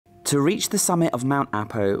To reach the summit of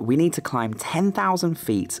Mt.Apo, we need to climb 10,000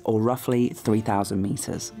 feet or roughly 3,000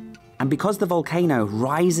 meters. And because the volcano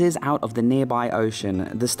rises out of the nearby ocean,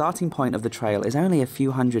 the starting point of the trail is only a few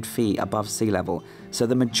hundred feet above sea level, so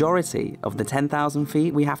the majority of the 10,000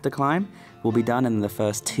 feet we have to climb will be done in the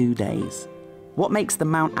first 2 days. What makes the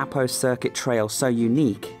Mt.Apo circuit trail so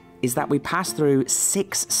unique is that we pass through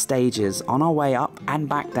 6 stages on our way up and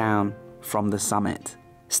back down from the summit.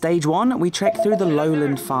 Stage 1, we trek through the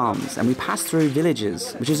lowland farms and we pass through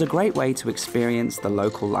villages, which is a great way to experience the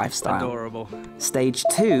local lifestyle. Adorable. Stage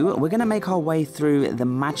 2, we're going to make our way through the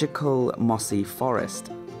magical mossy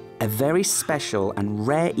forest, a very special and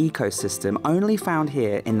rare ecosystem only found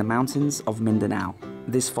here in the mountains of Mindanao.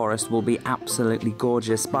 This forest will be absolutely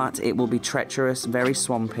gorgeous, but it will be treacherous, very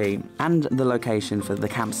swampy, and the location for the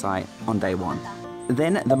campsite on day 1.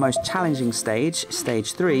 Then the most challenging stage,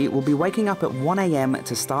 stage 3, will be waking up at 1 AM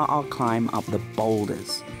to start our climb up the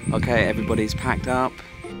boulders. Okay, everybody's packed up.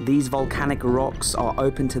 These volcanic rocks are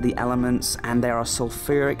open to the elements and there are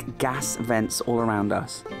sulfuric gas vents all around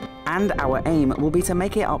us. And our aim will be to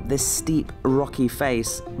make it up this steep, rocky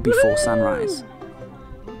face before sunrise.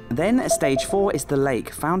 Then stage 4 is the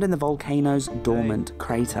lake found in the volcano's dormant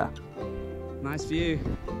crater. Nice view.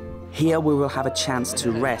 Here we will have a chance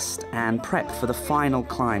to rest and prep for the final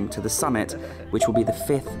climb to the summit, which will be the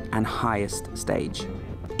 5th and highest stage.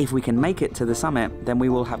 If we can make it to the summit, then we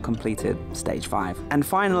will have completed stage 5. And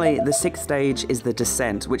finally, the 6th stage is the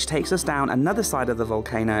descent, which takes us down another side of the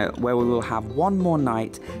volcano where we will have one more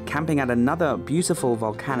night camping at another beautiful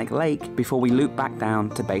volcanic lake before we loop back down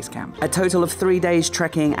to base camp. A total of 3 days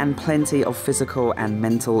trekking and plenty of physical and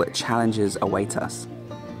mental challenges await us.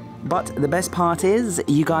 But the best part is,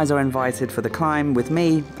 you guys are invited for the climb with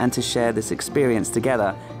me and to share this experience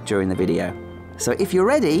together during the video. So if you're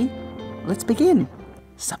ready, let's begin.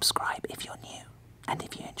 Subscribe if you're new, and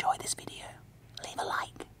if you enjoy this video, leave a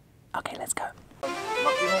like. Okay, let's go.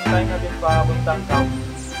 Maximum time natin papuntang camp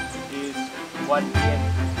is 1 PM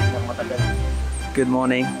ng matagal. Good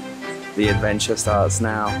morning. The adventure starts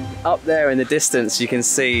now. Up there in the distance, you can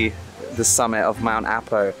see the summit of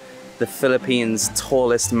Mt.Apo, the Philippines'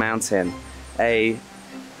 tallest mountain. A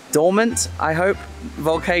dormant, I hope,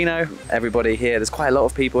 volcano. Everybody here, there's quite a lot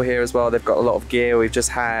of people here as well. They've got a lot of gear. We've just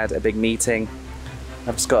had a big meeting.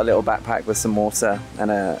 I've just got a little backpack with some water and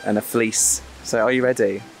a fleece. So are you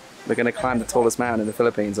ready? We're gonna climb the tallest mountain in the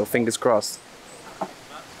Philippines, or fingers crossed.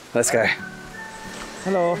 Let's go.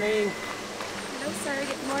 Hello. Hello sir,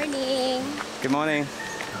 good morning. Good morning.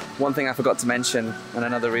 One thing I forgot to mention, and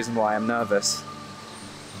another reason why I'm nervous,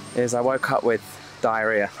 is I woke up with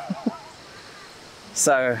diarrhea.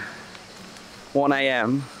 So 1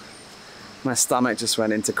 AM, my stomach just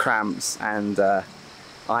went into cramps and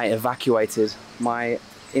I evacuated my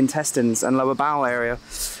intestines and lower bowel area,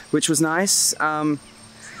 which was nice.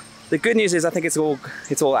 The good news is I think it's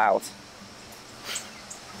all out.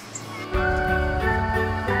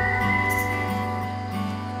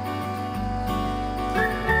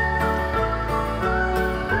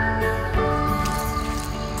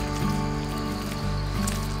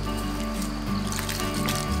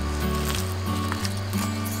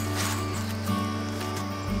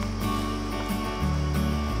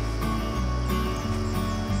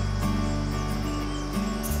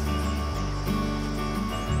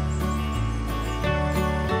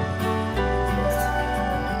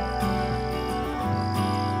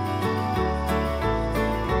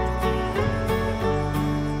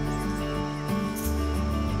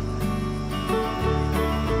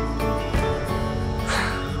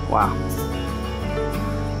 Wow.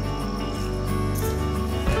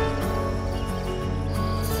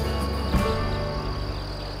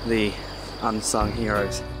 The unsung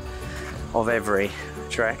heroes of every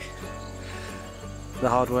trek. The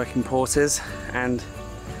hard-working porters, and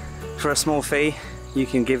for a small fee you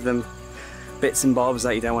can give them bits and bobs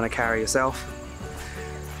that you don't want to carry yourself.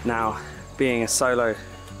 Now, being a solo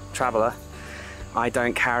traveller, I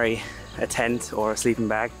don't carry a tent or a sleeping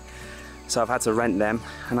bag, so I've had to rent them,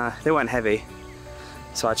 and they weren't heavy,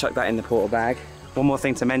 so I chucked that in the porter bag. One more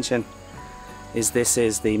thing to mention is this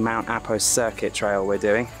is the Mt.Apo circuit trail we're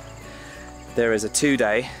doing. There is a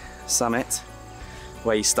 2-day summit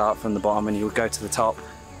where you start from the bottom and you will go to the top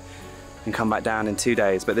and come back down in 2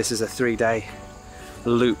 days, but this is a 3-day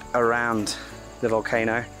loop around the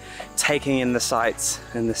volcano, taking in the sights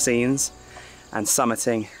and the scenes and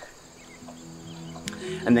summiting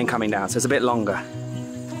and then coming down, so it's a bit longer.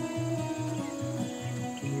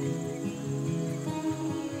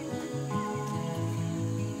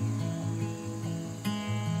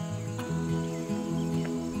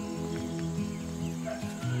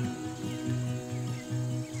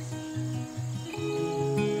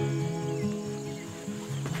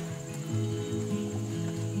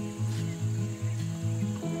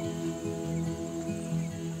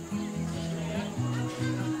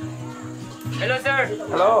 Hello, sir.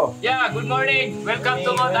 Hello. Yeah, good morning. Welcome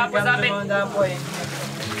to Mt.Apo Summit. Mt.Apo.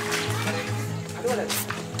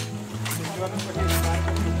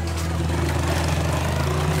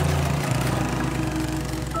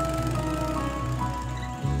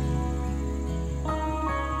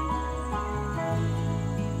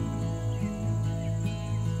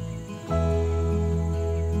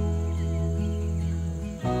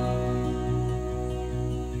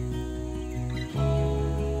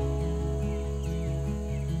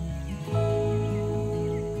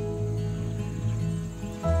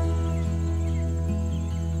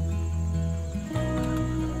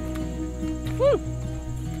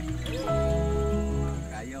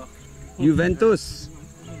 Juventus.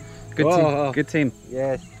 Good team. Good team.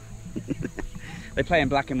 Yes. They play in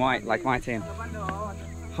black and white like my team.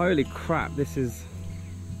 Holy crap, this is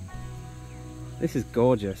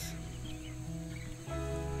gorgeous.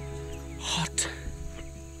 Hot.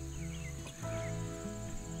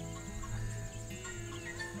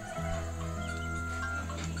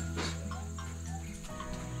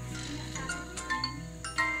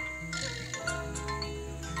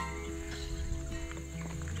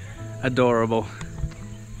 Adorable.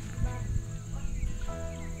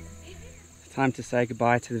 Time to say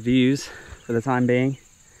goodbye to the views for the time being,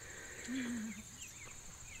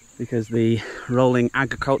 because the rolling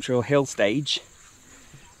agricultural hill stage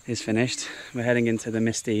is finished. We're heading into the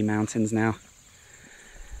misty mountains now,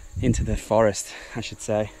 into the forest, I should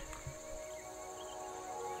say.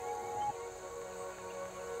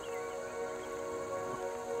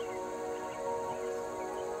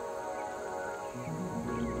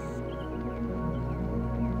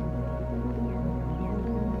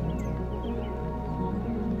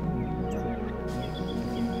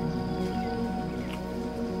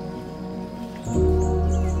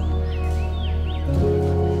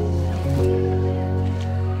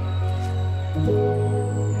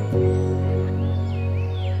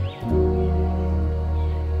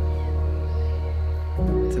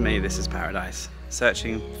 This is paradise.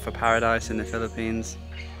 Searching for paradise in the Philippines.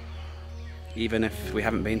 Even if we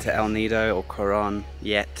haven't been to El Nido or Coron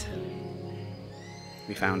yet,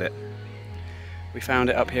 we found it. We found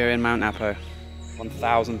it up here in Mt.Apo,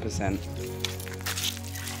 1000%.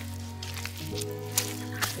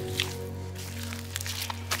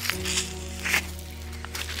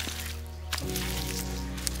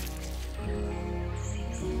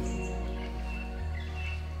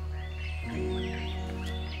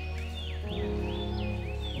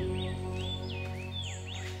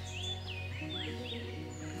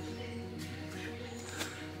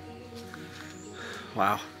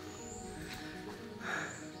 Wow.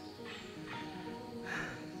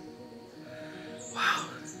 Wow.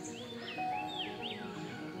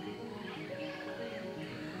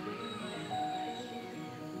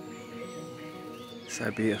 So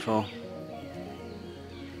beautiful.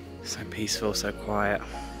 So peaceful, so quiet.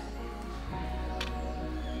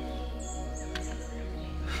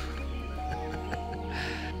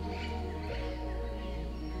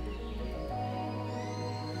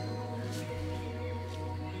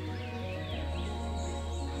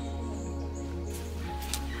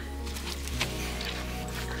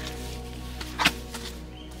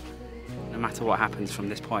 No matter what happens from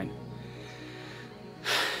this point,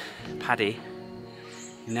 Paddy,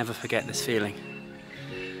 you never forget this feeling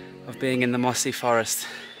of being in the mossy forest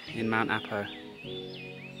in Mt.Apo.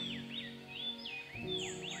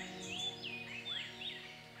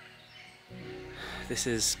 This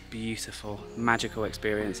is beautiful, magical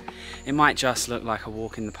experience. It might just look like a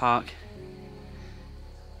walk in the park.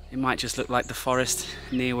 It might just look like the forest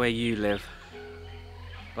near where you live.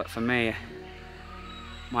 But for me,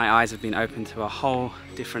 my eyes have been opened to a whole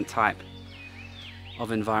different type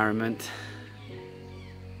of environment.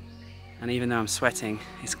 And even though I'm sweating,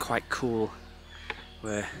 it's quite cool.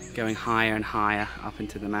 We're going higher and higher up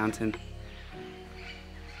into the mountain.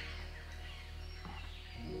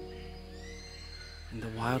 And the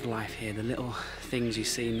wildlife here, the little things you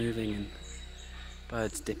see moving, and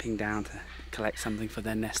birds dipping down to collect something for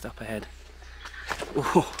their nest up ahead.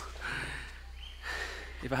 Ooh.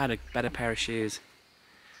 If I had a better pair of shoes,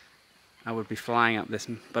 I would be flying up this,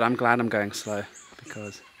 but I'm glad I'm going slow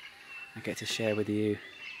because I get to share with you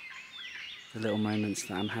the little moments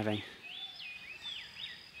that I'm having.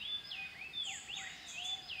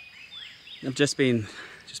 I've just been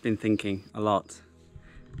thinking a lot.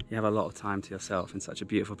 You have a lot of time to yourself in such a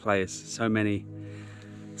beautiful place. So many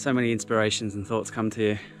inspirations and thoughts come to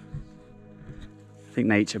you. I think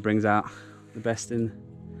nature brings out the best in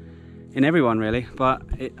everyone, really. But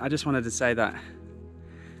I just wanted to say that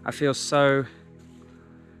I feel so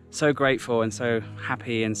so grateful and so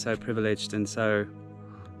happy and so privileged and so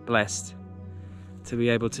blessed to be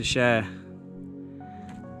able to share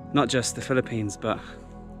not just the Philippines but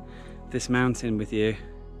this mountain with you,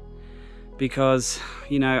 because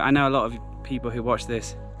you know, I know a lot of people who watch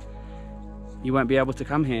this, you won't be able to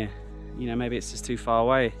come here. You know, maybe it's just too far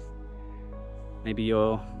away, maybe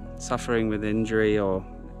you're suffering with injury or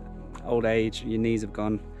old age, your knees have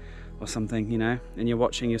gone or something, you know, and you're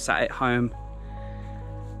watching, you're sat at home,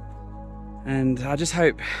 and I just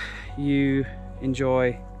hope you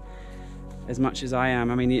enjoy as much as I am.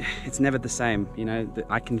 I mean, it's never the same, you know.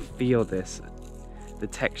 I can feel this, the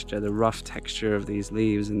texture, the rough texture of these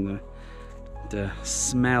leaves, and the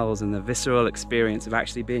smells and the visceral experience of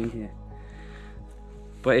actually being here.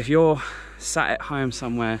 But if you're sat at home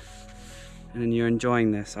somewhere and you're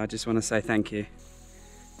enjoying this, I just want to say thank you.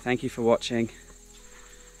 Thank you for watching.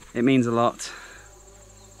 It means a lot.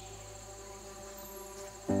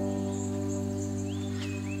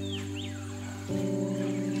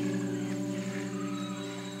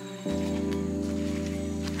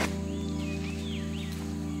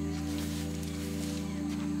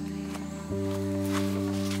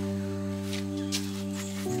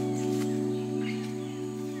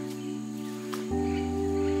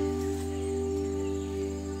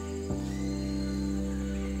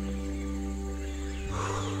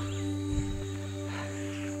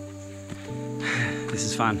 This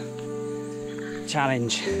is fun.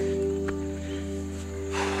 Challenge.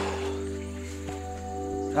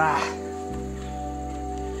 Ah.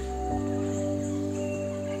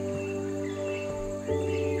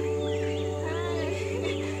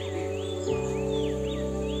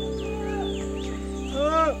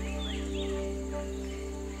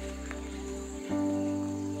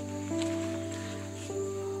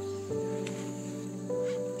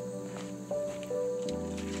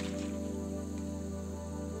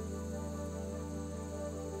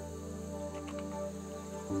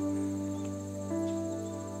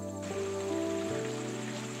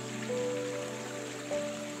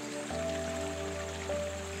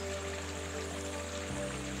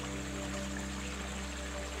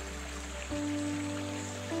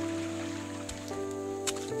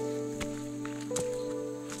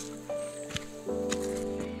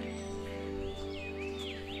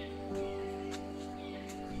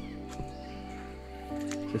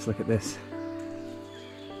 Just look at this.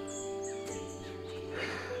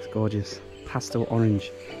 It's gorgeous. Pastel orange.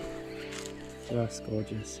 Just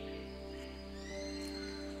gorgeous.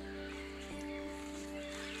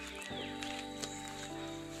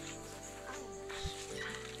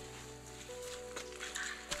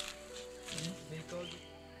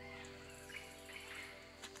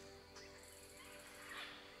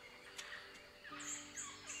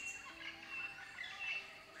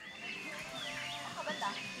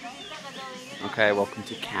 Okay, welcome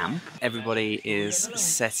to camp. Everybody is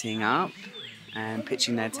setting up and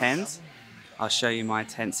pitching their tents. I'll show you my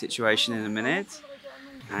tent situation in a minute.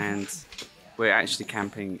 And we're actually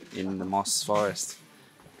camping in the moss forest.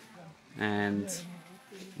 And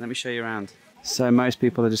let me show you around. So most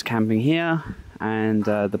people are just camping here, and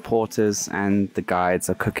the porters and the guides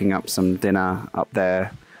are cooking up some dinner up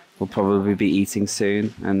there. We'll probably be eating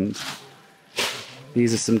soon. And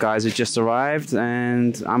these are some guys who just arrived,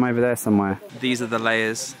 and I'm over there somewhere. These are the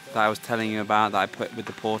layers that I was telling you about that I put with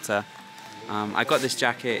the porter. I got this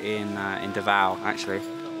jacket in Davao, actually.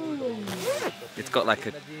 It's got like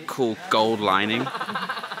a cool gold lining,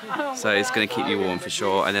 so it's going to keep you warm for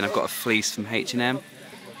sure. And then I've got a fleece from H&M,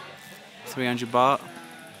 300 baht,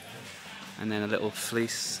 and then a little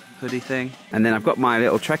fleece hoodie thing. And then I've got my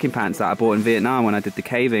little trekking pants that I bought in Vietnam when I did the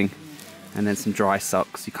caving. And then some dry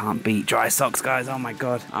socks. You can't beat dry socks, guys. Oh my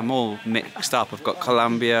god. I'm all mixed up. I've got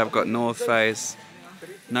Columbia, I've got North Face.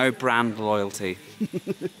 No brand loyalty.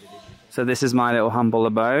 So this is my little humble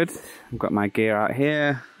abode. I've got my gear out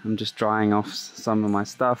here. I'm just drying off some of my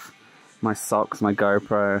stuff. My socks, my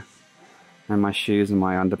GoPro, and my shoes and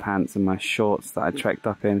my underpants and my shorts that I trekked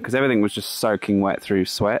up in. Because everything was just soaking wet through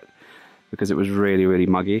sweat. Because it was really, really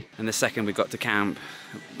muggy. And the second we got to camp,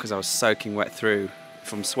 because I was soaking wet through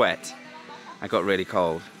from sweat, I got really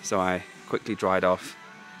cold, so I quickly dried off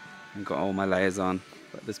and got all my layers on.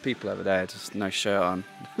 But there's people over there, just no shirt on.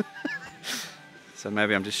 So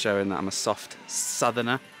maybe I'm just showing that I'm a soft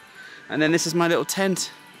southerner. And then this is my little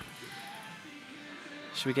tent.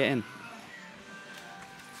 Should we get in?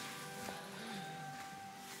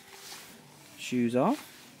 Shoes off.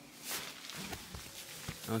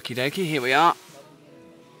 Okie dokie, here we are.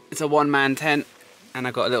 It's a one-man tent, and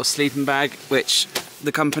I've got a little sleeping bag, which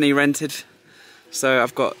the company rented. So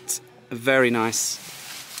I've got a very nice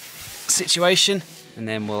situation. and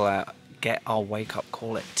then we'll get our wake-up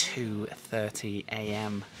call at 2:30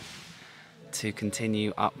 a.m. to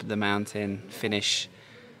continue up the mountain, finish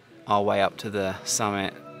our way up to the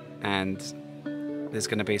summit, and there's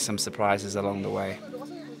going to be some surprises along the way.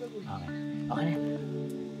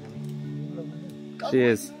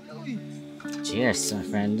 Cheers. Cheers, my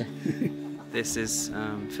friend. This is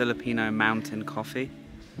Filipino mountain coffee,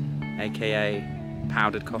 aka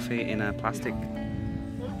powdered coffee in a plastic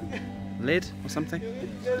lid or something.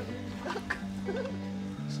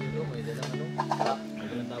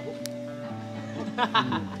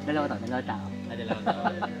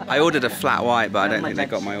 I ordered a flat white, but I don't think they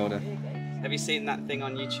got my order. Have you seen that thing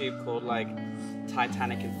on YouTube called like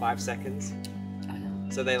Titanic in 5 seconds?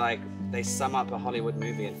 So they sum up a Hollywood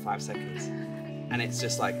movie in 5 seconds, and it's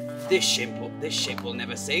just like this ship will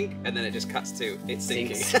never sink, and then it just cuts to it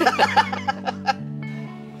sinking. I've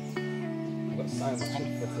got so much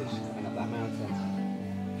footage coming up that mountain,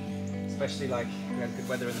 especially like we had good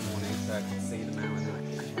weather in the morning, so I could see the mountain.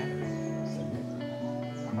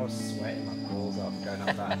 I was sweating my balls off going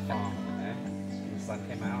up that farm, you know, when the sun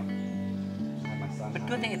came out. Had my sun But out.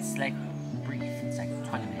 good thing it's like brief, it's like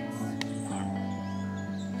 20 minutes.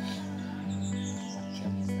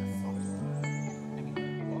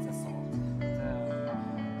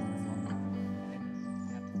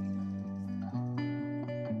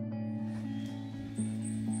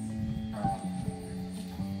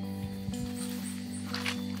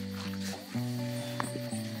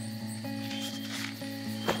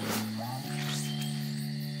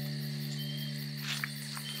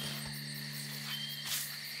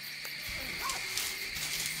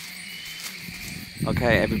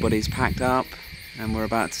 Okay, everybody's packed up and we're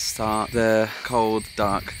about to start the cold,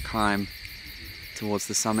 dark climb towards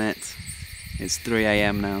the summit. It's 3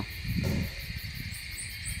 a.m. now.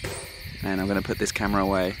 And I'm going to put this camera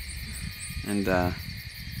away and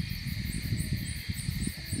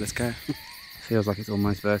let's go. Feels like it's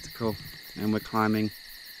almost vertical, and we're climbing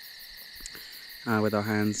with our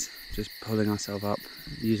hands, just pulling ourselves up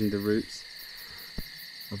using the roots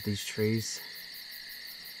of these trees,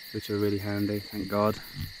 which are really handy, thank God.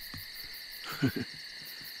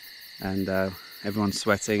 And everyone's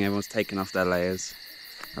sweating, everyone's taking off their layers.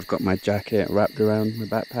 I've got my jacket wrapped around my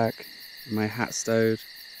backpack, my hat stowed.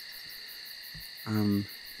 I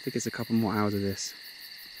think it's a couple more hours of this.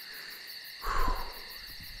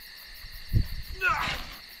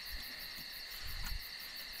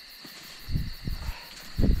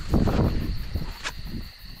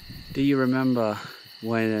 Do you remember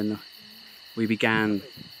when we began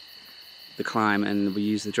the climb and we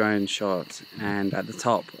used the drone shot, and at the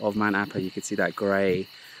top of Mt.Apo you could see that grey,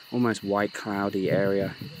 almost white cloudy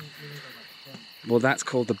area? Well, that's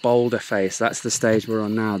called the boulder face. That's the stage we're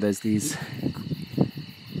on now. There's these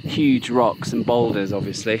huge rocks and boulders,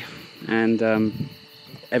 obviously, and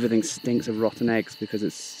everything stinks of rotten eggs because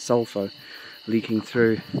it's sulfur leaking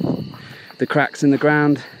through the cracks in the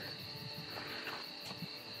ground.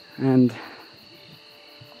 And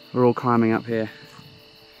we're all climbing up here,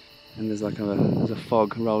 and there's like there's a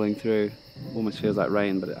fog rolling through. Almost feels like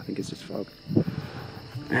rain, but I think it's just fog.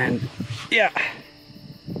 And yeah,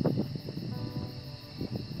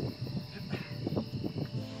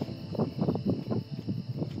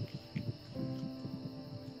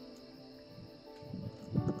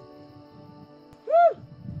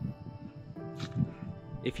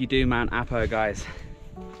 if you do Mt.Apo, guys,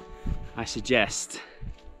 I suggest,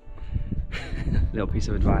 little piece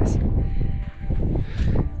of advice,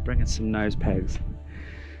 bring in some nose pegs,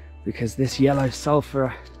 because this yellow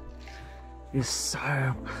sulfur is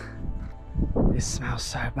it smells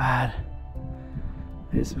so bad.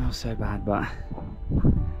 It smells so bad, but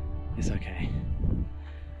it's okay.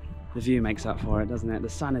 The view makes up for it, doesn't it? The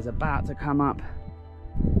sun is about to come up.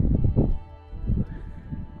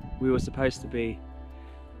 We were supposed to be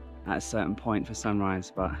at a certain point for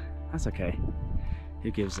sunrise, but that's okay.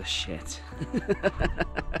 Who gives a shit?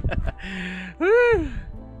 Woo!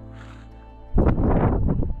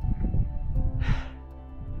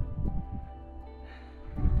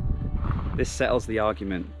 This settles the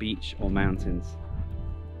argument, beach or mountains.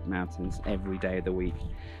 Mountains every day of the week,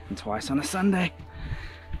 and twice on a Sunday,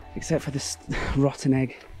 except for this rotten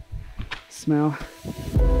egg smell.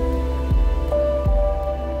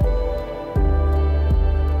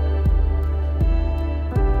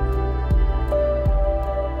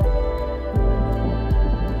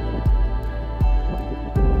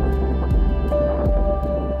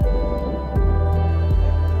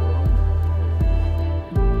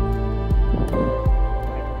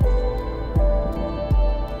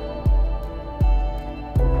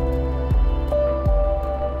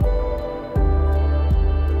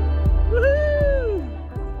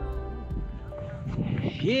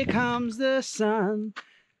 comes the sun.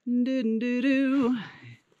 Do-do-do-do.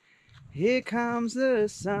 Here comes the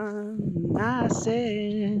sun. I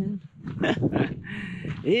said,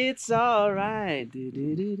 it's all right.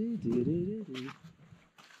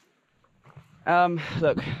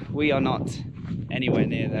 Look, we are not anywhere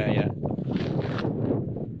near there yet.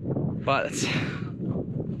 But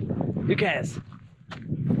who cares?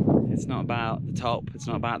 It's not about the top, it's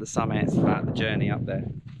not about the summit, it's about the journey up there.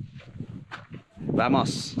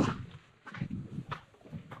 Vamos!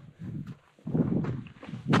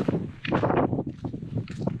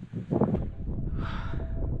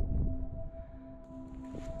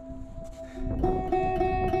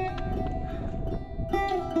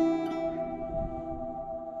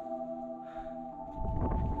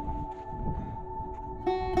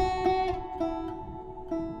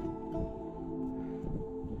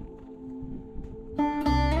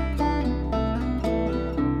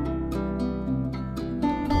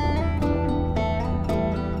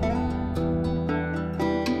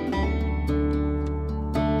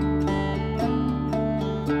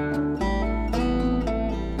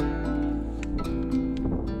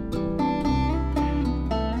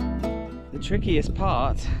 The trickiest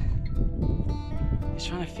part is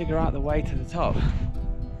trying to figure out the way to the top.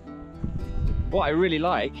 What I really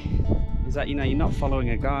like is that, you know, you're not following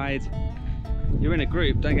a guide. You're in a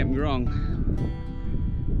group, don't get me wrong,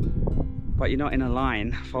 but you're not in a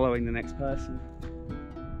line following the next person.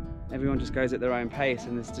 Everyone just goes at their own pace,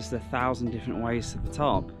 and there's just 1,000 different ways to the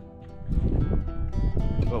top.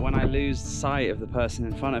 But when I lose sight of the person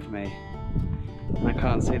in front of me and I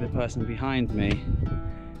can't see the person behind me,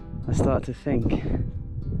 I start to think, am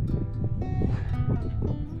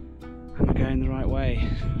I going the right way?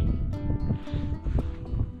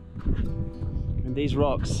 And these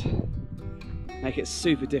rocks make it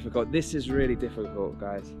super difficult. This is really difficult,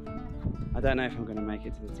 guys. I don't know if I'm going to make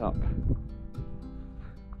it to the top.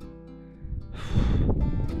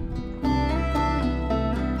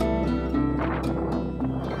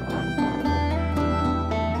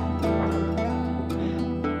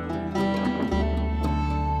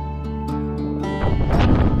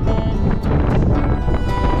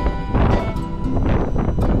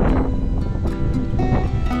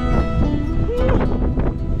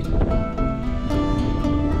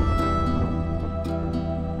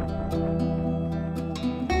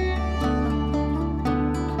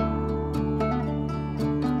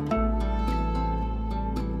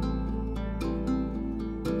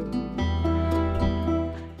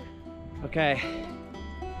 Okay,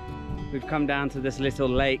 we've come down to this little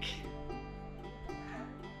lake.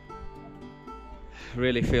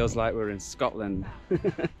 Really feels like we're in Scotland.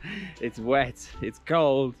 It's wet, it's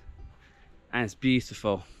cold, and it's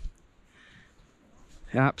beautiful.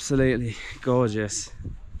 Absolutely gorgeous.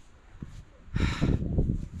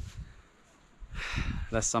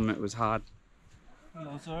 That summit was hard.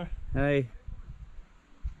 Hello, sir. Hey,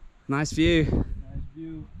 nice view. Nice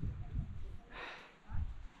view.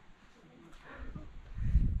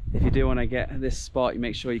 If you do want to get this spot, you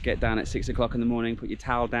make sure you get down at 6 o'clock in the morning, put your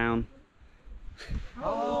towel down.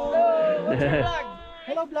 Hello!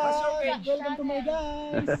 Hello, vlog! Welcome to my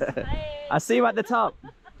guys! I'll see you at the top.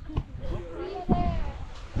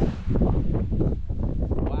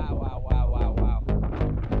 Wow, wow, wow, wow, wow.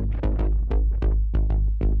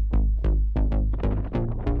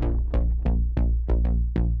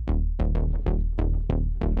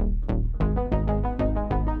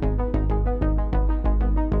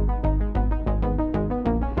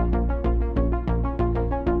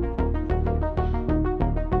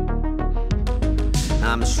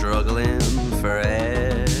 I'm struggling for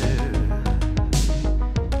air.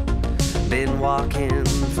 Been walking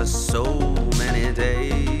for so many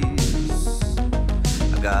days.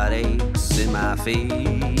 I got aches in my feet.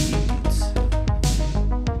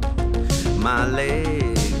 My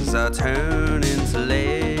legs are turning to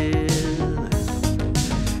lead.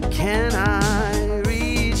 Can I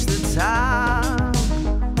reach the top,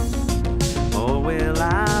 or will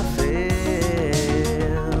I fail?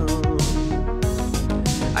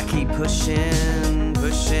 I keep pushing,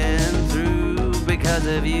 pushing through because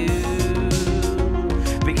of you,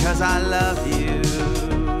 because I love you,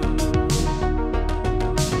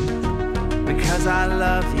 because I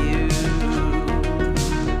love you,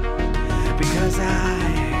 because I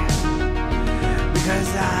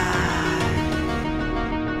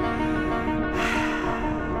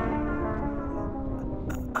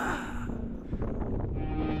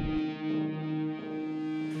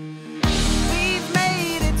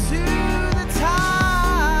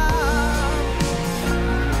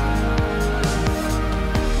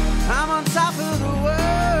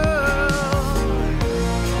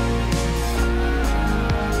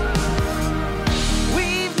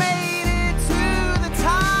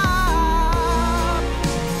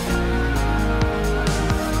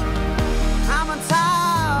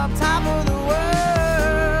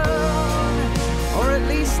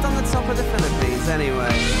anyway.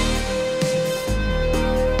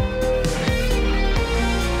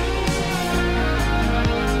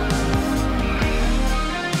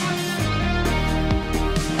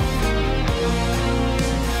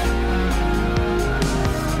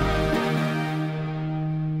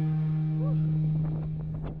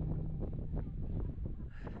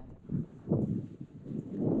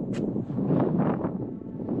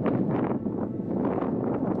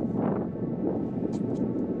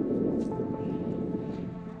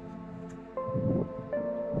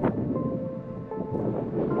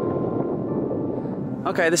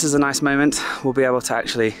 Okay, this is a nice moment. We'll be able to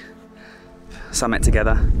actually summit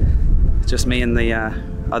together. Just me and the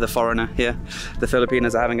other foreigner here. The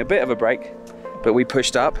Filipinos are having a bit of a break, but we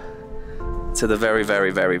pushed up to the very,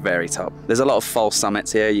 very, very, very top. There's a lot of false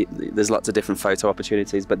summits here. There's lots of different photo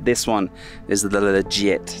opportunities, but this one is the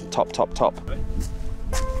legit top, top, top.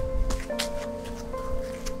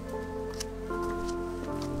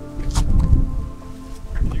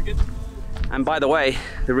 And by the way,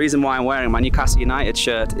 the reason why I'm wearing my Newcastle United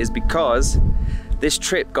shirt is because this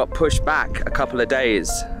trip got pushed back a couple of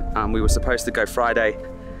days. We were supposed to go Friday,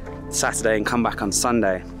 Saturday, and come back on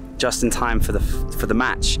Sunday, just in time for the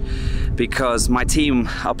match, because my team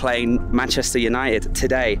are playing Manchester United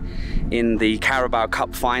today in the Carabao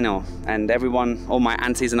Cup final, and everyone, all my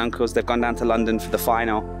aunties and uncles, they've gone down to London for the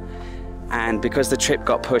final, and because the trip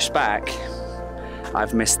got pushed back,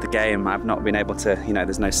 I've missed the game. I've not been able to, you know,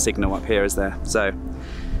 there's no signal up here, is there? So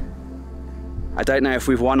I don't know if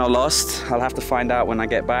we've won or lost. I'll have to find out when I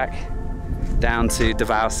get back down to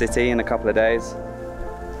Davao City in a couple of days.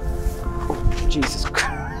 Oh, Jesus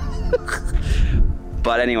Christ.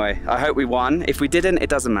 But anyway, I hope we won. If we didn't, it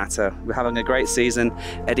doesn't matter. We're having a great season.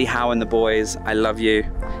 Eddie Howe and the boys, I love you.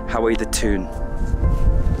 How are you the tune?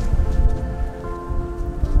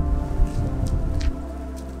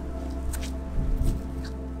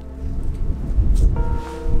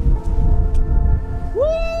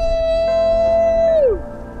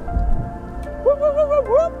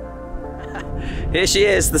 Here she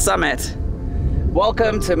is, the summit.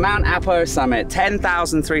 Welcome to Mt.Apo summit,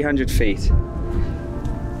 10,300 feet.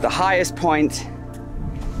 The highest point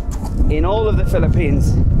in all of the Philippines.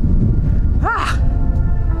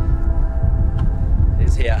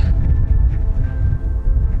 Is here.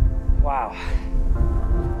 Wow.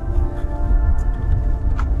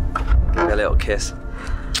 Give me a little kiss.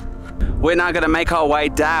 We're now gonna make our way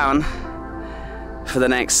down for the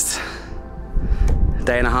next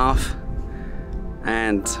day and a half.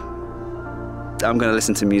 And I'm going to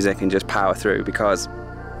listen to music and just power through, because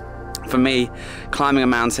for me, climbing a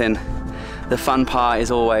mountain, the fun part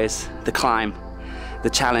is always the climb. The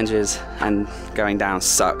challenges and going down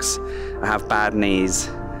sucks. I have bad knees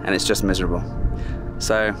and it's just miserable.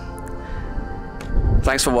 So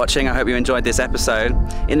thanks for watching. I hope you enjoyed this episode.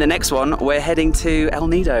 In the next one, we're heading to El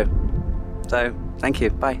Nido. So thank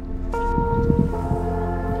you. Bye.